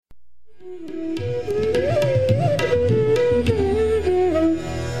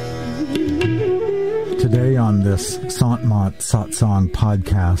Today on this Sant Satsang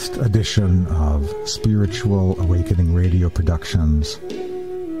podcast edition of Spiritual Awakening Radio Productions,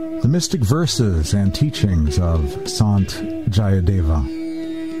 the mystic verses and teachings of Sant Jayadeva,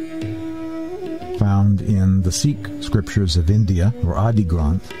 found in the Sikh scriptures of India, or Adi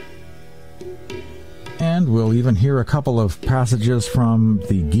Granth. And we'll even hear a couple of passages from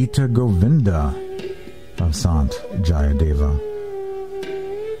the Gita Govinda of Sant Jayadeva.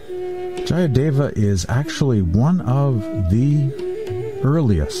 Jayadeva is actually one of the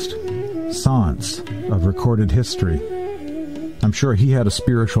earliest Sants of recorded history. I'm sure he had a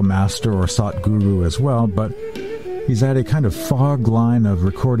spiritual master or Sat Guru as well, but he's at a kind of fog line of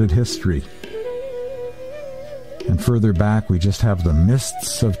recorded history. And further back, we just have the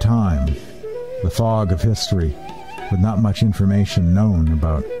mists of time, the fog of history, with not much information known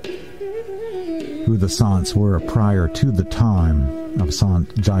about who the Sants were prior to the time of Sant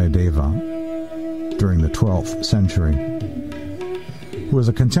Jayadeva during the 12th century, who was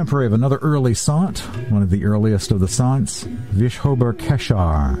a contemporary of another early Sant, one of the earliest of the Sants, Vishhobar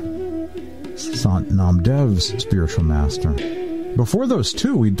Keshar, Sant Namdev's spiritual master. Before those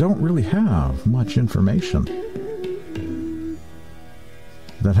two, we don't really have much information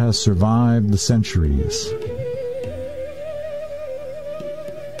that has survived the centuries.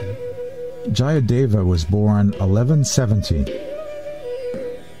 Jayadeva was born 1170,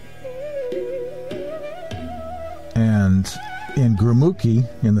 and in Gurmukhi,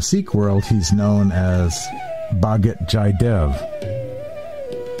 in the Sikh world, he's known as Bhagat Jayadev.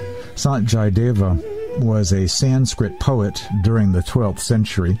 Sant Jayadeva was a Sanskrit poet during the 12th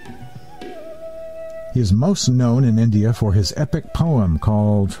century. He is most known in India for his epic poem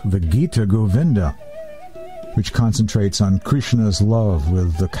called the Gita Govinda, which concentrates on Krishna's love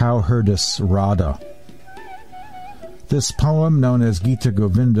with the cowherdess Radha. This poem, known as Gita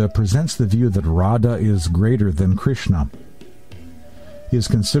Govinda, presents the view that Radha is greater than Krishna. He is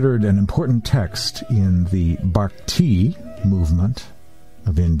considered an important text in the Bhakti movement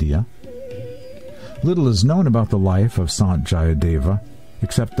of India. Little is known about the life of Sant Jayadeva,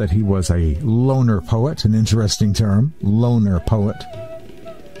 except that he was a loner poet, an interesting term, loner poet,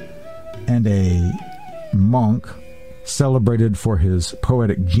 and a monk celebrated for his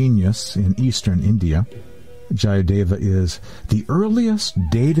poetic genius in eastern India. Jayadeva is the earliest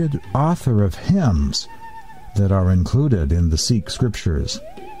dated author of hymns that are included in the Sikh scriptures.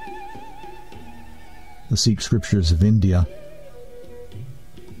 The Sikh scriptures of India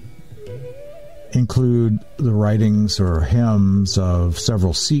include the writings or hymns of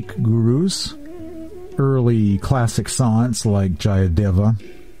several Sikh gurus, early classic Sants like Jayadeva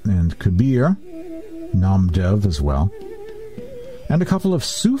and Kabir, Namdev as well, and a couple of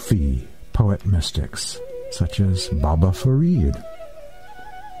Sufi poet mystics, such as Baba Farid.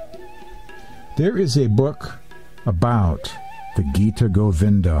 There is a book about the Gita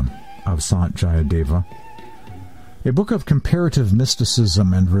Govinda of Sant Jayadeva, a book of comparative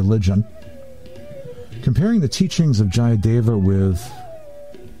mysticism and religion, comparing the teachings of Jayadeva with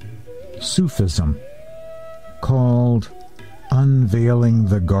Sufism, called Unveiling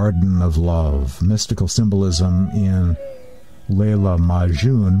the Garden of Love, mystical symbolism in Leila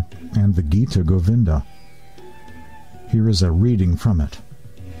Majnun and the Gita Govinda. Here is a reading from it.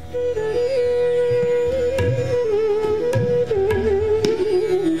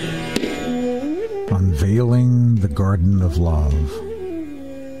 Unveiling the Garden of Love.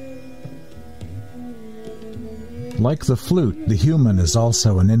 Like the flute, the human is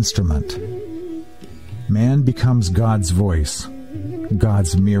also an instrument. Man becomes God's voice,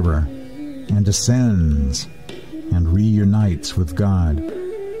 God's mirror, and ascends and reunites with God.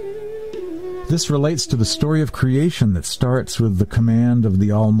 This relates to the story of creation that starts with the command of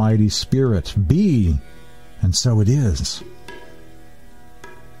the Almighty Spirit, be, and so it is.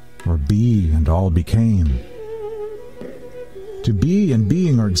 Or be, and all became. To be and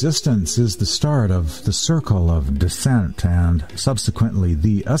being or existence is the start of the circle of descent and subsequently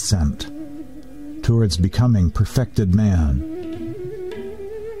the ascent towards becoming perfected man,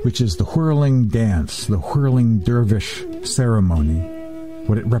 which is the whirling dance, the whirling dervish ceremony,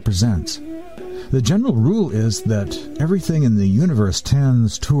 what it represents. The general rule is that everything in the universe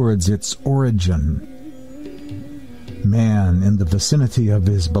tends towards its origin. Man, in the vicinity of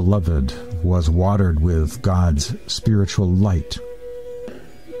his beloved, was watered with God's spiritual light,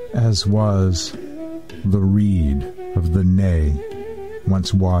 as was the reed of the ney,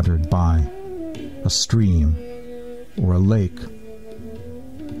 once watered by a stream or a lake.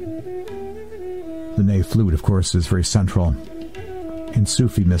 The ney flute, of course, is very central in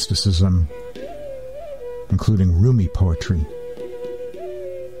Sufi mysticism, including Rumi poetry.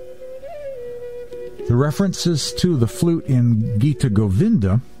 The references to the flute in Gita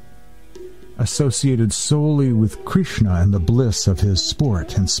Govinda associated solely with Krishna and the bliss of his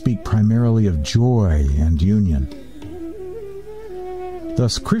sport and speak primarily of joy and union.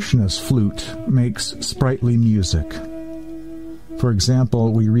 Thus, Krishna's flute makes sprightly music. For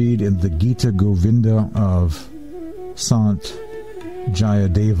example, we read in the Gita Govinda of Sant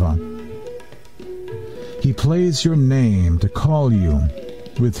Jayadeva, "He plays your name to call you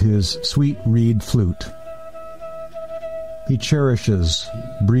with his sweet reed flute. He cherishes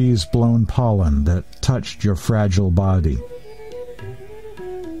breeze-blown pollen that touched your fragile body.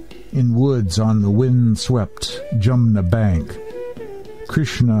 In woods on the wind-swept Jumna bank,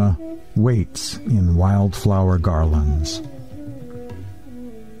 Krishna waits in wildflower garlands."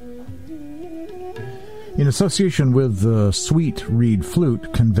 In association with the sweet reed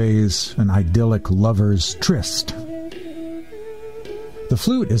flute conveys an idyllic lover's tryst. The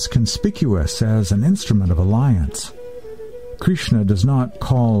flute is conspicuous as an instrument of alliance. Krishna does not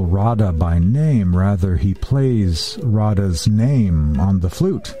call Radha by name, rather he plays Radha's name on the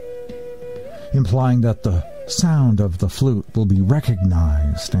flute, implying that the sound of the flute will be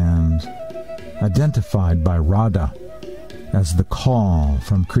recognized and identified by Radha as the call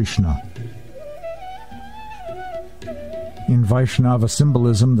from Krishna. In Vaishnava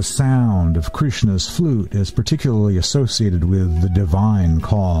symbolism, the sound of Krishna's flute is particularly associated with the divine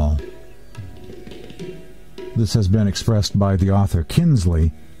call. This has been expressed by the author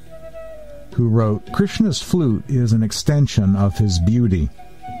Kinsley, who wrote, "Krishna's flute is an extension of his beauty.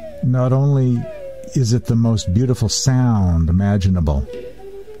 Not only is it the most beautiful sound imaginable,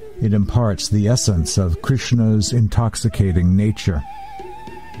 it imparts the essence of Krishna's intoxicating nature."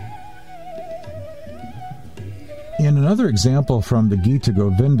 In another example from the Gita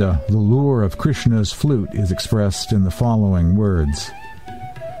Govinda, the lure of Krishna's flute is expressed in the following words: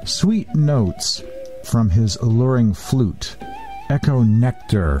 "Sweet notes from his alluring flute echo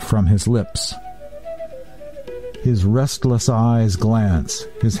nectar from his lips. His restless eyes glance,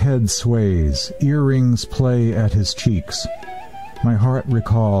 his head sways, earrings play at his cheeks. My heart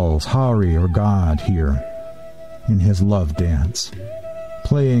recalls Hari or God here in his love dance,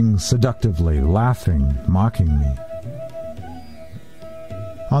 playing seductively, laughing, mocking me."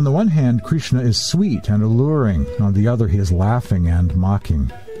 On the one hand, Krishna is sweet and alluring. On the other, he is laughing and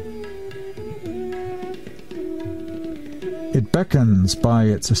mocking. It beckons by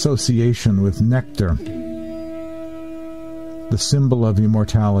its association with nectar, the symbol of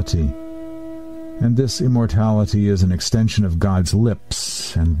immortality. And this immortality is an extension of God's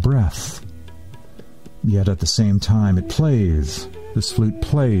lips and breath. Yet at the same time, this flute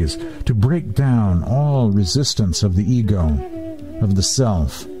plays, to break down all resistance of the ego, of the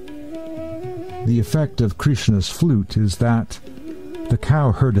self. The effect of Krishna's flute is that the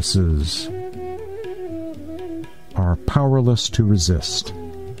cowherdesses are powerless to resist.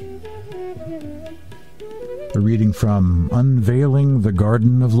 A reading from Unveiling the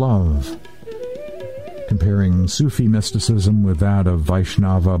Garden of Love, comparing Sufi mysticism with that of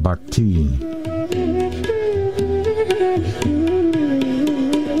Vaishnava Bhakti.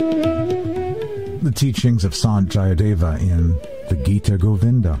 The teachings of Sant Jayadeva in the Gita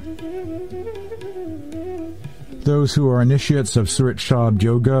Govinda. Those who are initiates of Surat Shabd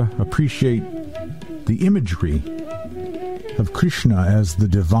Yoga appreciate the imagery of Krishna as the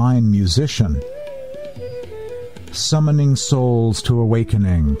divine musician, summoning souls to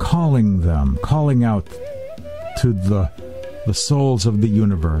awakening, calling out to the souls of the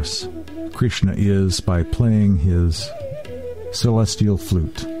universe. Krishna is by playing his celestial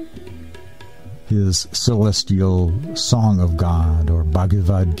flute, his celestial song of God, or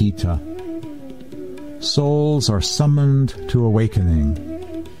Bhagavad Gita. Souls are summoned to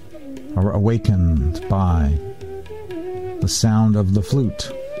awakening, or awakened by the sound of the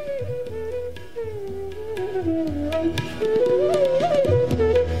flute.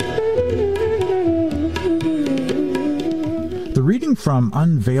 The reading from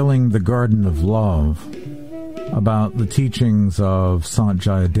Unveiling the Garden of Love about the teachings of Sant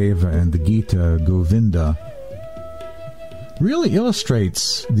Jayadeva and the Gita Govinda really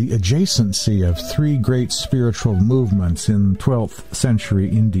illustrates the adjacency of three great spiritual movements in 12th century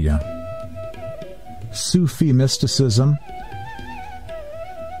India. Sufi mysticism,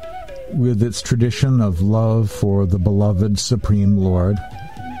 with its tradition of love for the beloved Supreme Lord,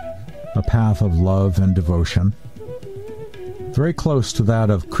 a path of love and devotion, very close to that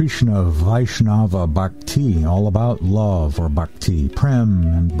of Krishna Vaishnava Bhakti, all about love or bhakti, prem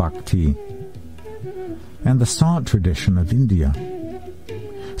and bhakti, and the Sant tradition of India,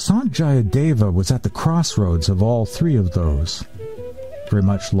 Sant Jayadeva was at the crossroads of all three of those, very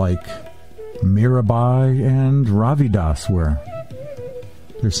much like Mirabai and Ravidas were.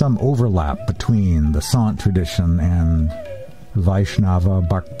 There's some overlap between the Sant tradition and Vaishnava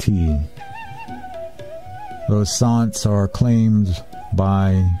Bhakti. Those Sants are claimed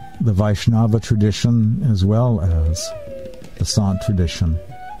by the Vaishnava tradition as well as the Sant tradition,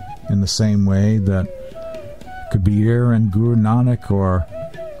 in the same way that Kabir and Guru Nanak are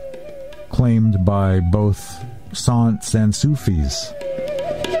claimed by both Sants and Sufis.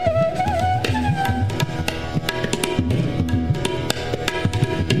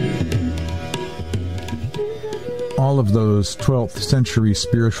 All of those 12th century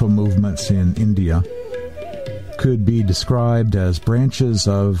spiritual movements in India could be described as branches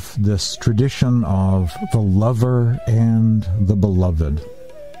of this tradition of the lover and the beloved.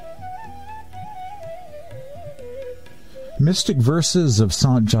 Mystic verses of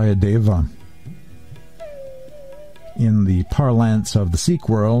Sant Jayadeva, in the parlance of the Sikh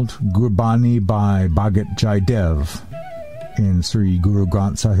world, Gurbani by Bhagat Jayadeva in Sri Guru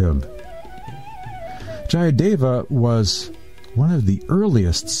Granth Sahib. Jayadeva was one of the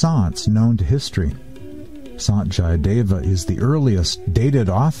earliest Sants known to history. Sant Jayadeva is the earliest dated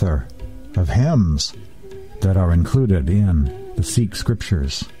author of hymns that are included in the Sikh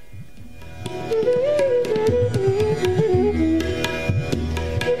scriptures.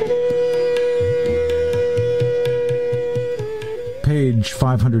 Page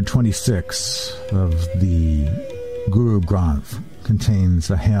 526 of the Guru Granth contains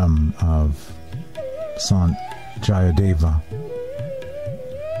a hymn of Sant Jayadeva.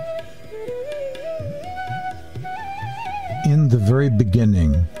 In the very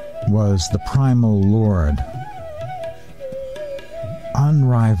beginning was the primal Lord,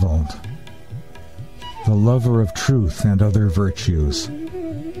 unrivaled, the lover of truth and other virtues.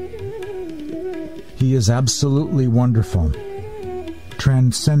 He is absolutely wonderful,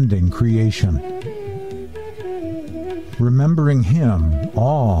 transcending creation. Remembering him,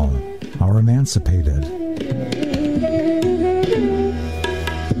 all are emancipated.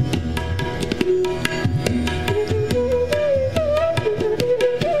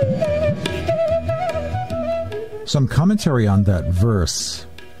 Some commentary on that verse.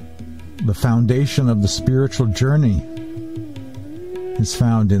 The foundation of the spiritual journey is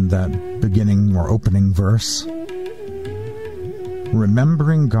found in that beginning or opening verse.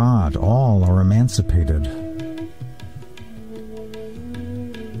 Remembering God, all are emancipated.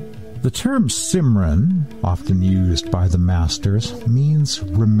 The term Simran, often used by the masters, means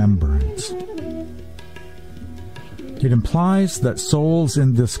remembrance. It implies that souls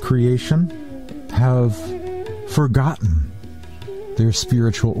in this creation have forgotten their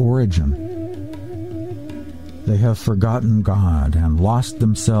spiritual origin. They have forgotten God and lost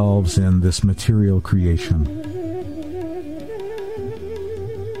themselves in this material creation,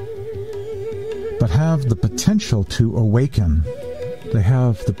 but have the potential to awaken. They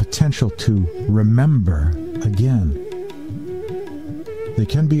have the potential to remember again. They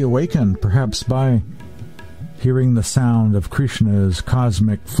can be awakened perhaps by hearing the sound of Krishna's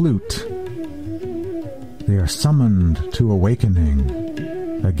cosmic flute. They are summoned to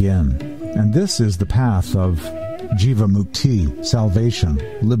awakening again. And this is the path of Jiva Mukti, salvation,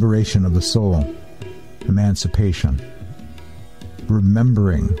 liberation of the soul, emancipation,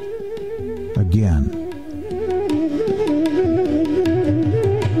 remembering again.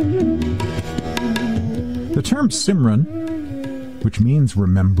 The term Simran, which means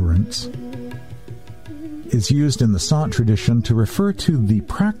remembrance, is used in the Sant tradition to refer to the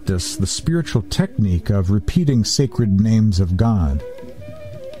practice, the spiritual technique of repeating sacred names of God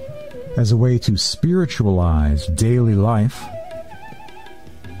as a way to spiritualize daily life.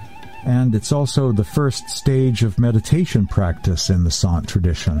 And it's also the first stage of meditation practice in the Sant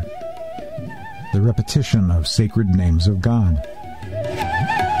tradition, the repetition of sacred names of God.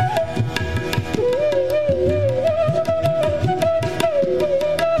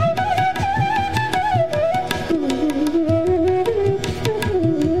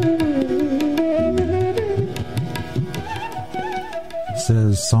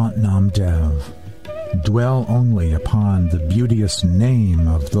 Says Sant Namdev, dwell only upon the beauteous name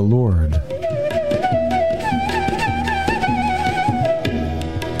of the Lord.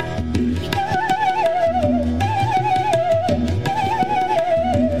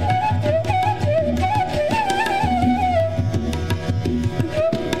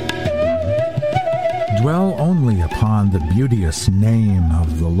 Dwell only upon the beauteous name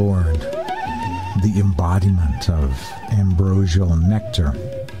of the Lord, the embodiment of ambrosial nectar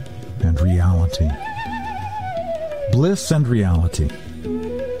and reality. Bliss and reality,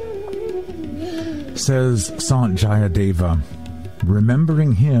 Says Sant Jayadeva,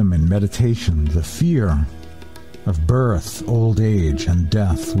 remembering him in meditation, the fear of birth, old age, and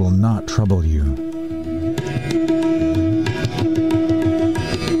death will not trouble you.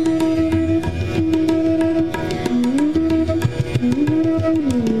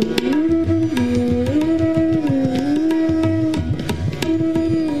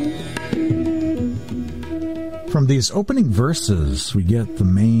 From these opening verses, we get the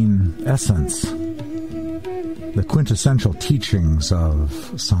main essence, the quintessential teachings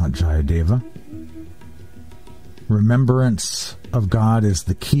of Sant Jayadeva. Remembrance of God is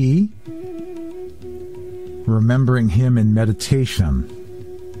the key. Remembering him in meditation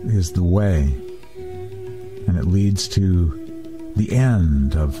is the way. And it leads to the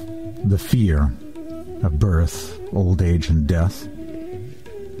end of the fear of birth, old age, and death.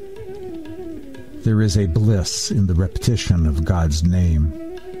 There is a bliss in the repetition of God's name.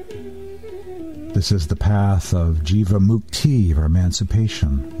 This is the path of Jiva Mukti, or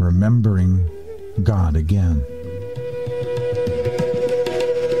emancipation, remembering God again.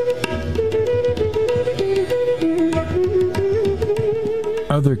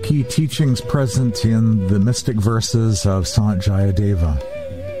 Other key teachings present in the mystic verses of Sant Jayadeva.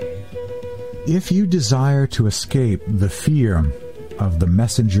 If you desire to escape the fear of the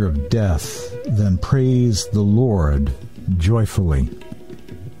messenger of death, then praise the Lord joyfully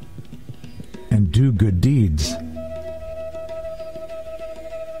and do good deeds.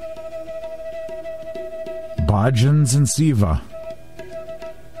 Bhajans and Siva.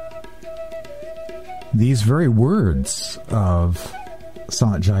 These very words of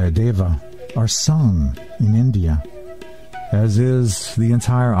Sant Jayadeva are sung in India, as is the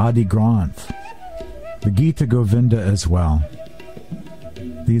entire Adi Granth, the Gita Govinda as well.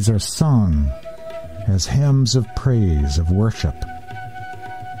 These are sung as hymns of praise, of worship.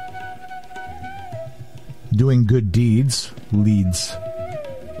 Doing good deeds leads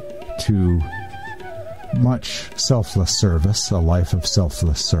to much selfless service, a life of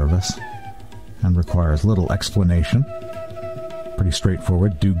selfless service, and requires little explanation. Pretty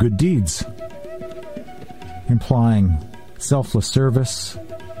straightforward. Do good deeds, implying selfless service,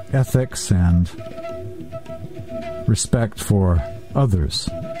 ethics, and respect for others.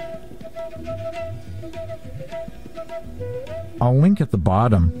 I'll link at the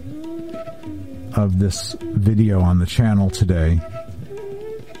bottom of this video on the channel today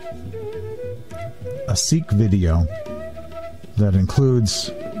a Sikh video that includes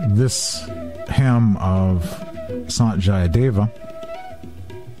this hymn of Sant Jayadeva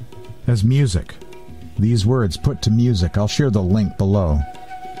as music. These words put to music. I'll share the link below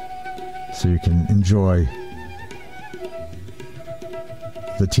so you can enjoy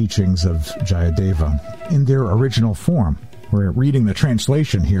the teachings of Jayadeva in their original form. We're reading the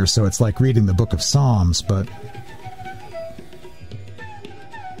translation here, so it's like reading the book of Psalms, but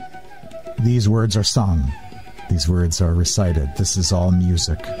these words are sung. These words are recited. This is all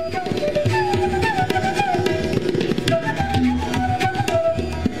music.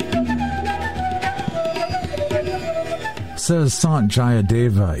 Says Sant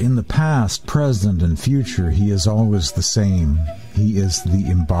Jayadeva, in the past, present, and future, he is always the same. He is the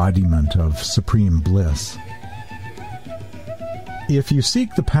embodiment of supreme bliss. If you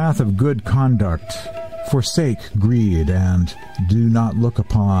seek the path of good conduct, forsake greed and do not look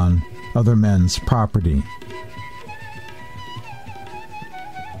upon other men's property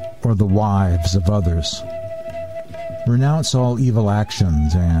or the wives of others. Renounce all evil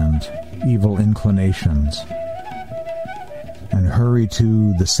actions and evil inclinations and hurry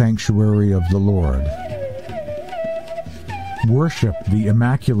to the sanctuary of the Lord. Worship the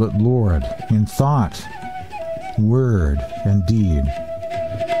immaculate Lord in thought, word, and deed.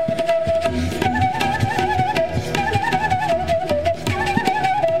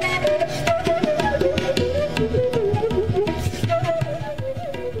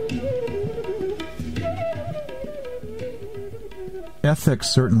 Ethics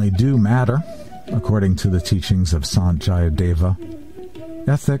certainly do matter, according to the teachings of Sant Jayadeva.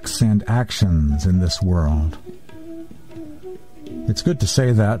 Ethics and actions in this world. It's good to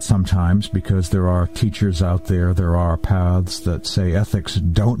say that sometimes because there are teachers out there, there are paths that say ethics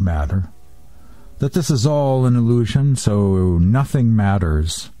don't matter, that this is all an illusion, so nothing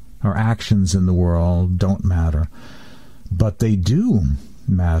matters. Our actions in the world don't matter. But they do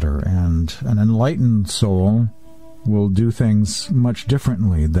matter, and an enlightened soul will do things much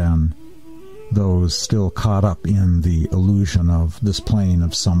differently than those still caught up in the illusion of this plane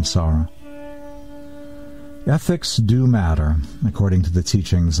of samsara. Ethics do matter, according to the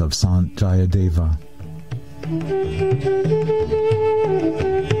teachings of Sant Jayadeva.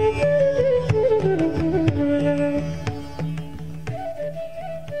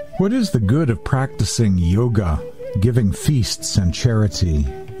 What is the good of practicing yoga, giving feasts and charity,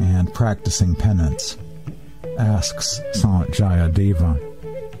 and practicing penance? Asks Sant Jayadeva.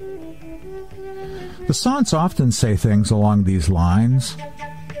 The Sants often say things along these lines.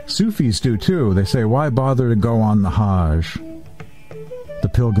 Sufis do too. They say, why bother to go on the Hajj,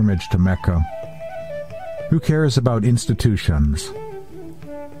 the pilgrimage to Mecca? Who cares about institutions?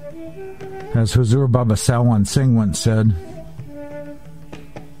 As Huzur Baba Salwan Singh once said,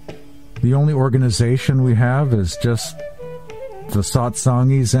 the only organization we have is just the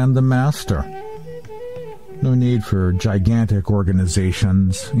satsangis and the master. No need for gigantic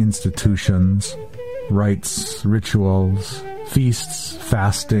organizations, institutions, rites, rituals, feasts,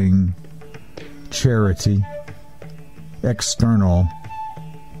 fasting, charity, external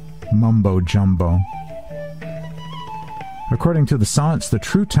mumbo-jumbo. According to the Sants, the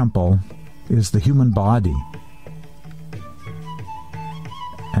true temple is the human body,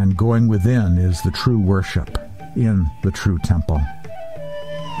 and going within is the true worship in the true temple.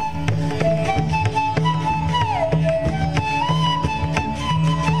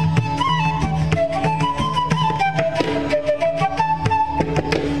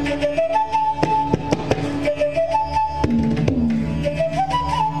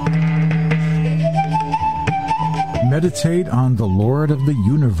 Meditate on the Lord of the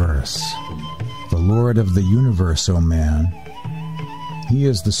universe. The Lord of the universe, O man. He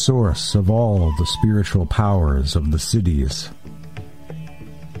is the source of all the spiritual powers of the cities.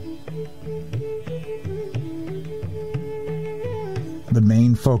 The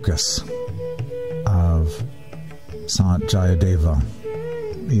main focus of Sant Jayadeva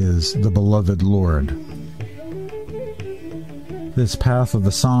is the beloved Lord. This path of the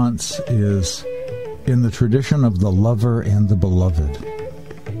Sants is in the tradition of the lover and the beloved.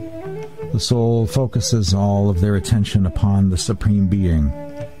 The soul focuses all of their attention upon the Supreme Being,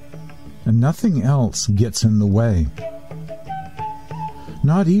 and nothing else gets in the way.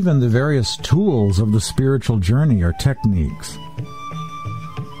 Not even the various tools of the spiritual journey or techniques.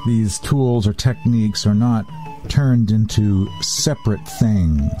 These tools or techniques are not turned into separate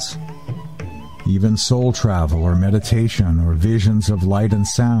things. Even soul travel or meditation or visions of light and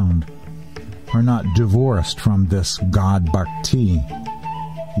sound are not divorced from this God Bhakti,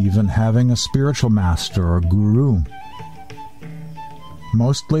 even having a spiritual master or guru.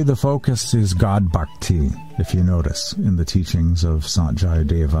 Mostly the focus is God Bhakti, if you notice, in the teachings of Sant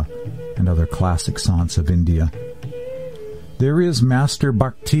Jayadeva and other classic Sants of India. There is Master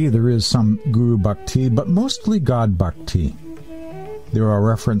Bhakti, there is some Guru Bhakti, but mostly God Bhakti. There are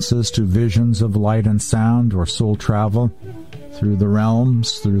references to visions of light and sound or soul travel through the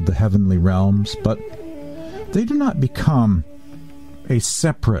realms, through the heavenly realms, but they do not become a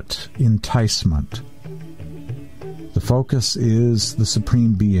separate enticement. The focus is the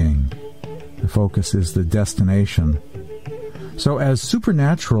Supreme Being. The focus is the destination. So as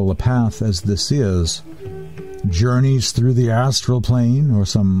supernatural a path as this is, journeys through the astral plane or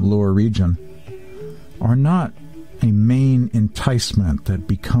some lower region are not a main enticement that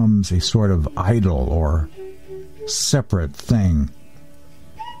becomes a sort of idol or separate thing,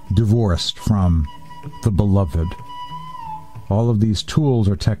 divorced from the beloved. All of these tools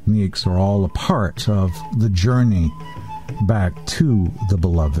or techniques are all a part of the journey back to the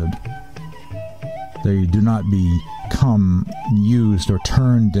beloved. They do not become used or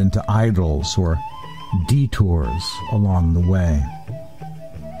turned into idols or detours along the way.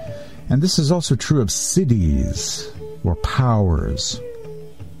 And this is also true of siddhis or powers.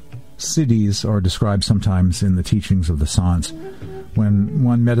 Siddhis are described sometimes in the teachings of the Sants when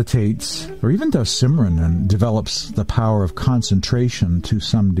one meditates or even does Simran and develops the power of concentration to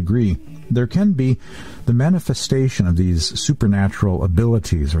some degree. There can be the manifestation of these supernatural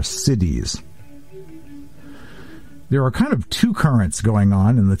abilities or siddhis. There are kind of two currents going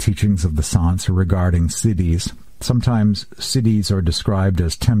on in the teachings of the Sants regarding siddhis. Sometimes siddhis are described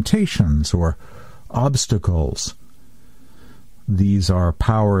as temptations or obstacles. These are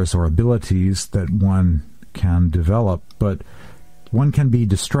powers or abilities that one can develop, but one can be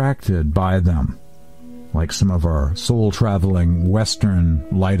distracted by them. Like some of our soul-traveling Western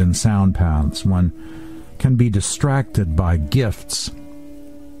light and sound paths, one can be distracted by gifts,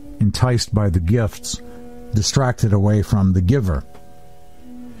 enticed by the gifts, distracted away from the giver.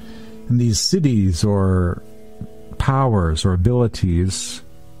 And these siddhis or powers or abilities,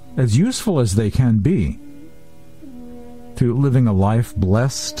 as useful as they can be, to living a life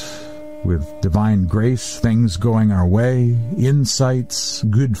blessed with divine grace, things going our way, insights,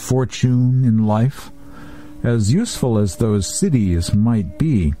 good fortune in life, as useful as those siddhis might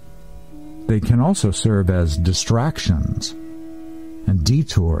be, they can also serve as distractions. and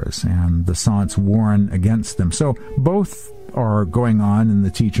detours, and the Sants warn against them. So both are going on in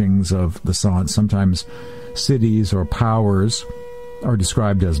the teachings of the Sants. Sometimes cities or powers are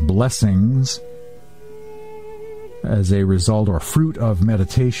described as blessings as a result or fruit of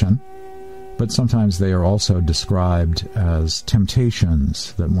meditation, but sometimes they are also described as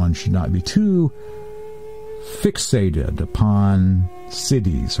temptations, that one should not be too fixated upon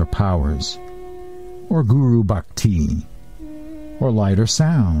cities or powers, or guru bhakti, or light or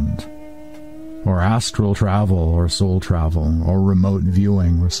sound, or astral travel or soul travel, or remote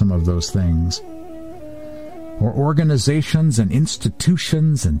viewing, or some of those things, or organizations and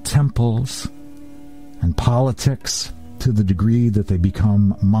institutions and temples and politics to the degree that they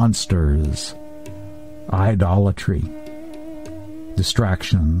become monsters, idolatry,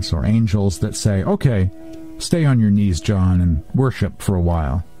 distractions, or angels that say, okay, stay on your knees, John, and worship for a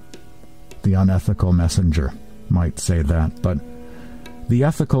while. The unethical messenger might say that, but the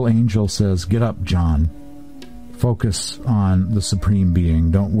ethical angel says, get up, John. Focus on the Supreme Being.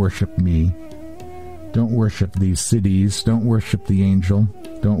 Don't worship me. Don't worship these cities. Don't worship the angel.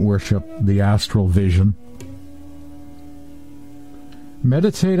 Don't worship the astral vision.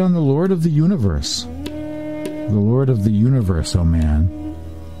 Meditate on the Lord of the universe. The Lord of the universe, O man.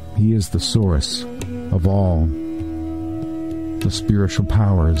 He is the source of all the spiritual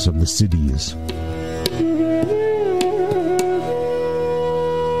powers of the cities.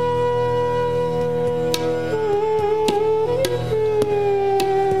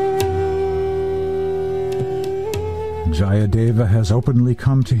 Jayadeva has openly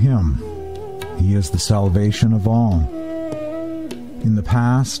come to him. He is the salvation of all, in the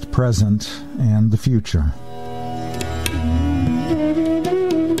past, present, and the future.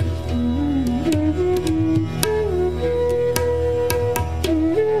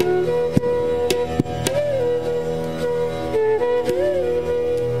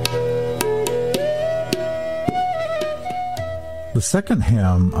 The second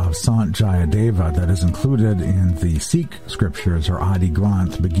hymn of Sant Jayadeva that is included in the Sikh scriptures, or Adi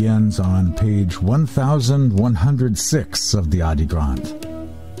Granth, begins on page 1106 of the Adi Granth.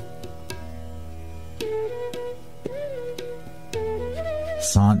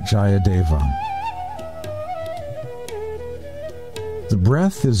 Sant Jayadeva. The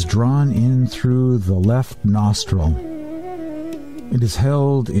breath is drawn in through the left nostril. It is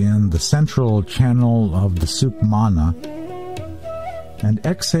held in the central channel of the Sukmana and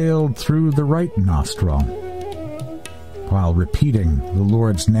exhaled through the right nostril, while repeating the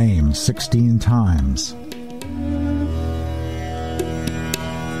Lord's name 16 times.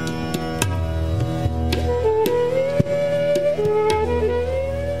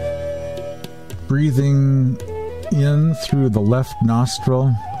 Breathing in through the left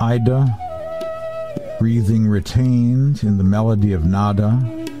nostril, Ida, breathing retained in the melody of Nada,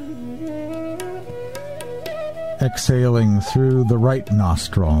 exhaling through the right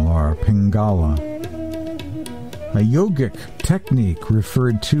nostril, or Pingala. A yogic technique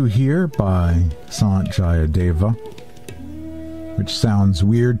referred to here by Sant Jayadeva, which sounds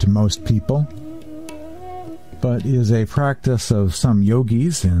weird to most people, but is a practice of some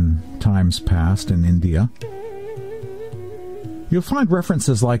yogis in times past in India. You'll find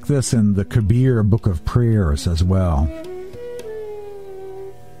references like this in the Kabir Book of Prayers as well.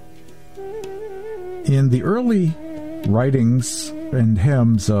 In the early writings and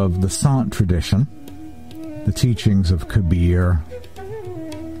hymns of the Sant tradition, the teachings of Kabir,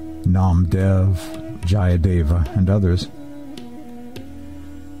 Namdev, Jayadeva, and others,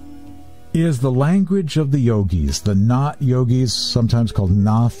 is the language of the yogis, the Nath yogis, sometimes called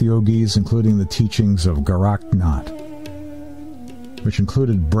Nath yogis, including the teachings of Goraknath, which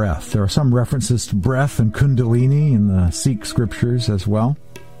included breath. There are some references to breath and Kundalini in the Sikh scriptures as well.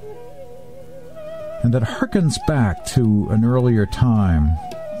 And that harkens back to an earlier time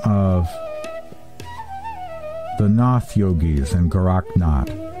of the Nath yogis and Goraknath,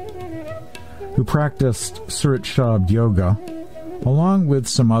 who practiced Surat Shabd yoga, along with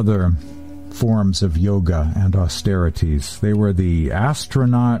some other forms of yoga and austerities. They were the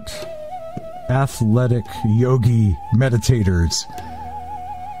astronaut, athletic yogi meditators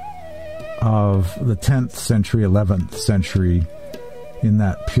of the 10th century, 11th century, in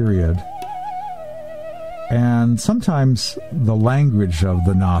that period. And sometimes the language of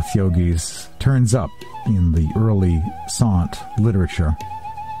the Nath yogis turns up in the early Sant literature.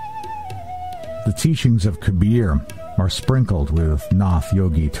 The teachings of Kabir are sprinkled with Nath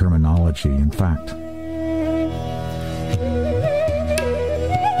yogi terminology, in fact.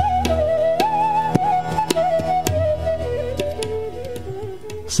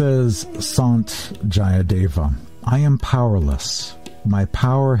 Says Sant Jayadeva, I am powerless. my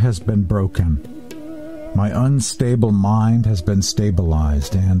power has been broken. My unstable mind has been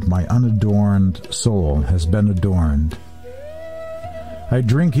stabilized, and my unadorned soul has been adorned. I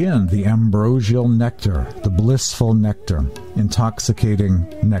drink in the ambrosial nectar, the blissful nectar, intoxicating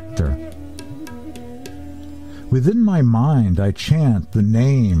nectar. Within my mind I chant the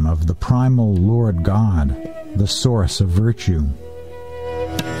name of the primal Lord God, the source of virtue.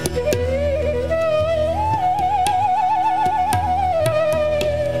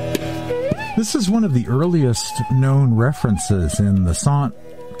 This is one of the earliest known references in the Sant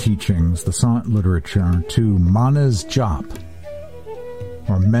teachings, the Sant literature, to Manas Jap,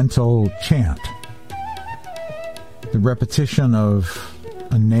 or mental chant. The repetition of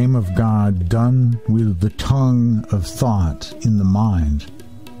a name of God done with the tongue of thought in the mind.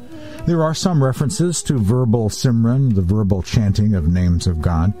 There are some references to verbal Simran, the verbal chanting of names of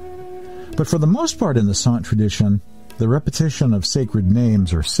God, but for the most part in the Sant tradition, the repetition of sacred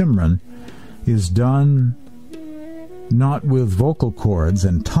names, or Simran, is done not with vocal cords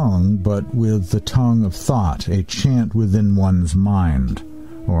and tongue, but with the tongue of thought, a chant within one's mind,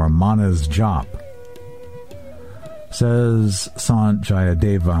 or Manas Jap. Says Sant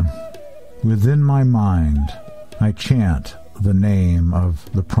Jayadeva, within my mind I chant the name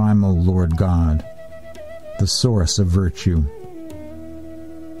of the primal Lord God, the source of virtue.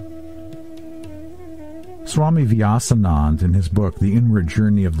 Swami Vyasanand, in his book The Inward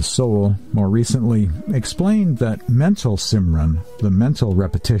Journey of the Soul, more recently explained that mental Simran, the mental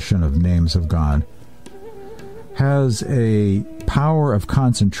repetition of names of God, has a power of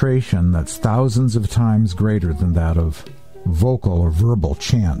concentration that's thousands of times greater than that of vocal or verbal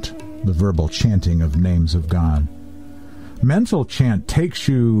chant, the verbal chanting of names of God. Mental chant takes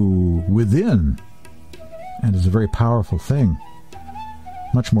you within and is a very powerful thing,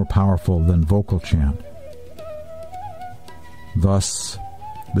 much more powerful than vocal chant. Thus,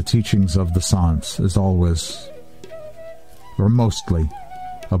 the teachings of the Sants is always, or mostly,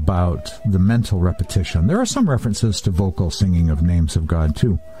 about the mental repetition. There are some references to vocal singing of names of God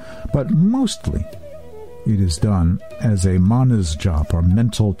too, but mostly it is done as a Manas Jap, or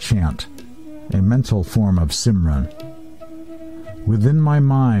mental chant, a mental form of Simran. Within my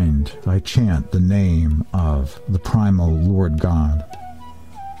mind I chant the name of the primal Lord God,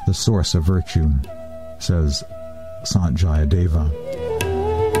 the source of virtue, says Sant Jayadeva.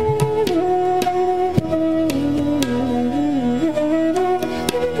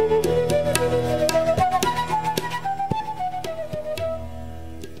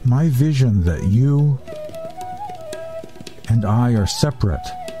 My vision that you and I are separate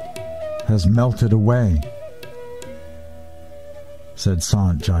has melted away, said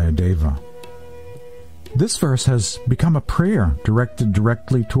Sant Jayadeva. This verse has become a prayer directed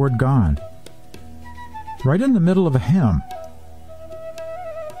directly toward God, right in the middle of a hymn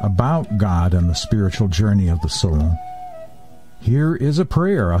about God and the spiritual journey of the soul. Here is a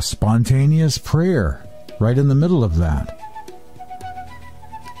prayer, a spontaneous prayer, right in the middle of that.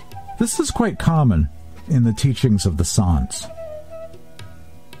 This is quite common in the teachings of the Sants.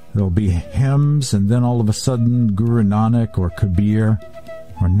 There'll be hymns, and then all of a sudden Guru Nanak or Kabir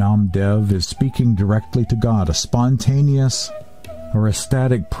or Namdev is speaking directly to God, a spontaneous or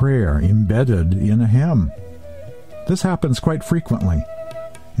ecstatic prayer embedded in a hymn. This happens quite frequently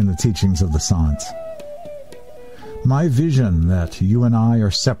in the teachings of the Sants. My vision that you and I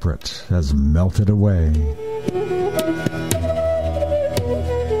are separate has melted away.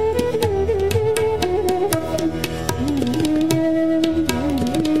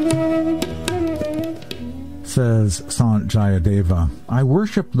 Says Sant Jayadeva, I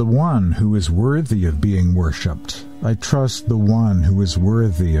worship the one who is worthy of being worshipped. I trust the one who is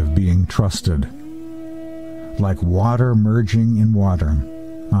worthy of being trusted. Like water merging in water,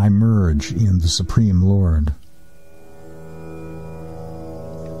 I merge in the Supreme Lord.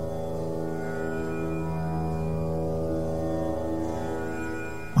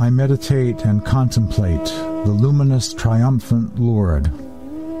 I meditate and contemplate the luminous, triumphant Lord.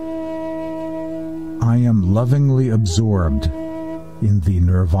 I am lovingly absorbed in the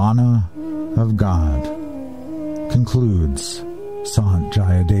nirvana of God, concludes Sant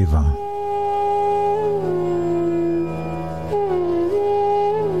Jayadeva.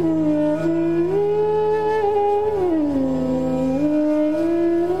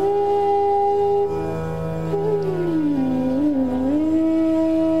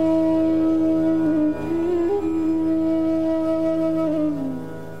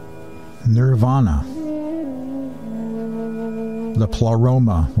 Nirvana, the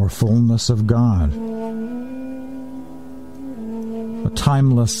pleroma or fullness of God, a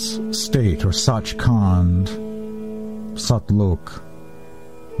timeless state or Sachkhand, Satlok,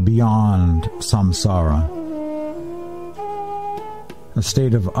 beyond samsara, a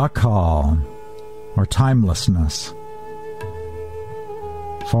state of akal, or timelessness,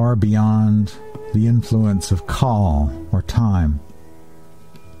 far beyond the influence of kal, or time,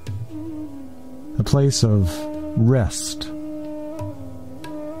 a place of rest,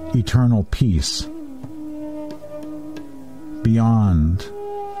 eternal peace, beyond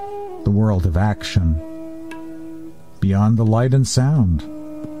the world of action, beyond the light and sound,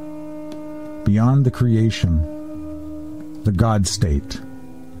 beyond the creation, the God state,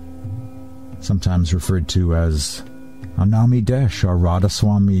 sometimes referred to as Anami Desh or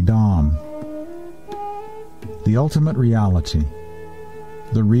Radhaswami Dham, the ultimate reality,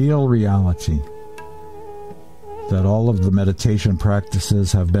 the real reality that all of the meditation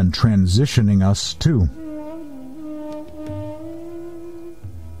practices have been transitioning us to.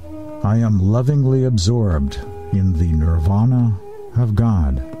 I am lovingly absorbed in the nirvana of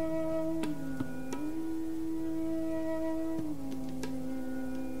God.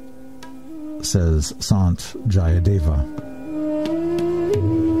 Says Sant Jayadeva.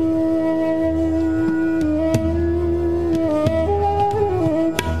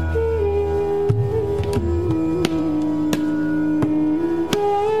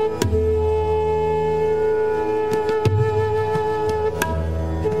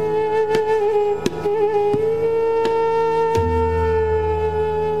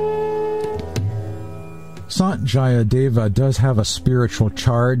 Sant Jayadeva does have a spiritual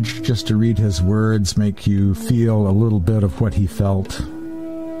charge. Just to read his words make you feel a little bit of what he felt.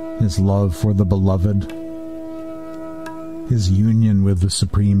 His love for the beloved, his union with the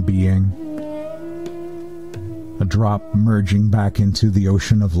Supreme Being, a drop merging back into the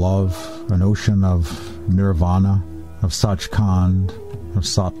ocean of love, an ocean of nirvana, of Sachkhand, of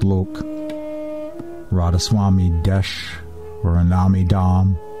Satlok, Radhaswami Desh, or Anami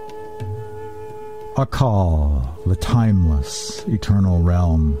Dham, Akal, the timeless, eternal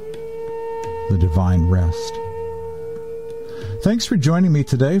realm, the divine rest. Thanks for joining me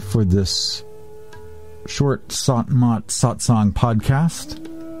today for this short Satmat Satsang podcast,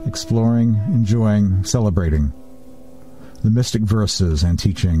 exploring, enjoying, celebrating the mystic verses and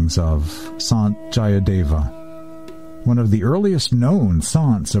teachings of Sant Jayadeva, one of the earliest known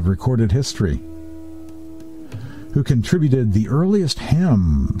Sants of recorded history, who contributed the earliest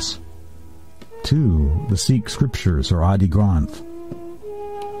hymns to the Sikh scriptures or Adi Granth.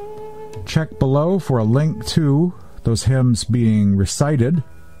 Check below for a link to those hymns being recited,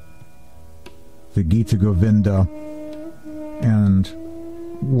 the Gita Govinda, and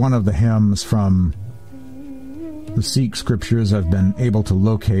one of the hymns from the Sikh scriptures I've been able to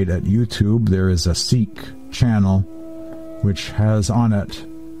locate at YouTube. There is a Sikh channel which has on it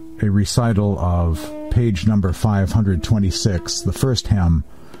a recital of page number 526, the first hymn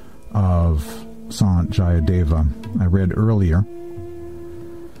of Sant Jayadeva I read earlier.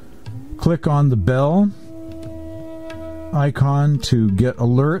 Click on the bell icon to get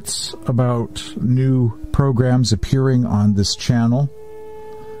alerts about new programs appearing on this channel.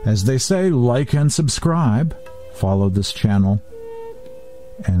 As they say, like and subscribe. Follow this channel,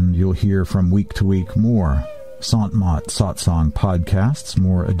 and you'll hear from week to week more Santmat Satsang podcasts,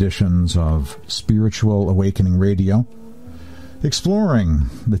 more editions of Spiritual Awakening Radio, exploring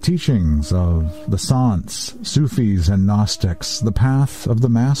the teachings of the Sants, Sufis, and Gnostics, the path of the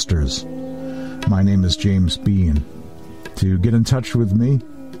Masters. My name is James Bean. To get in touch with me,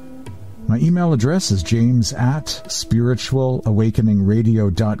 my email address is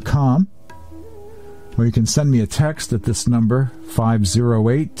james@spiritualawakeningradio.com, or you can send me a text at this number,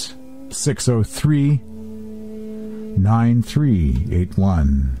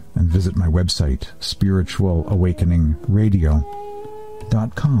 508-603-9381, and visit my website,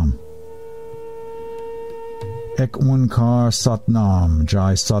 spiritualawakeningradio.com. Ek Onkar Satnam,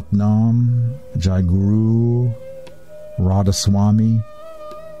 Jai Satnam, Jai Guru, Radhaswami.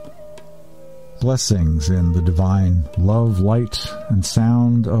 Blessings in the divine love, light, and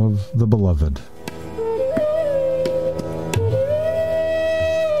sound of the Beloved.